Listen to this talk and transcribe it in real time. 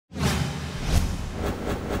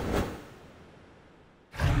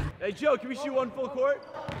Hey, Joe, can we shoot one full court?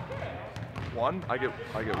 One? I get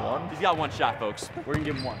one? He's got one shot, folks. We're going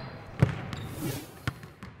to give him one.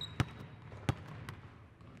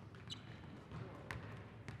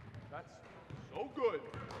 That's so good.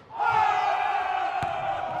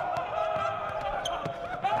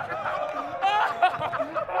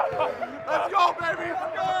 Let's go, baby!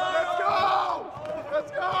 Let's go!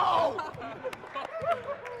 Let's go!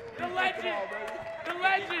 The legend! The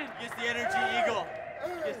legend! Gets the energy eagle.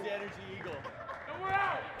 Gets the energy eagle. And we're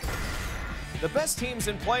out! The best teams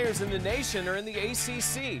and players in the nation are in the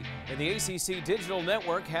ACC, and the ACC Digital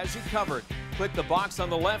Network has you covered. Click the box on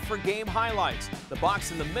the left for game highlights. The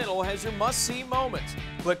box in the middle has your must-see moments.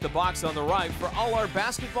 Click the box on the right for all our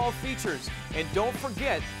basketball features. And don't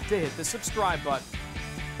forget to hit the subscribe button.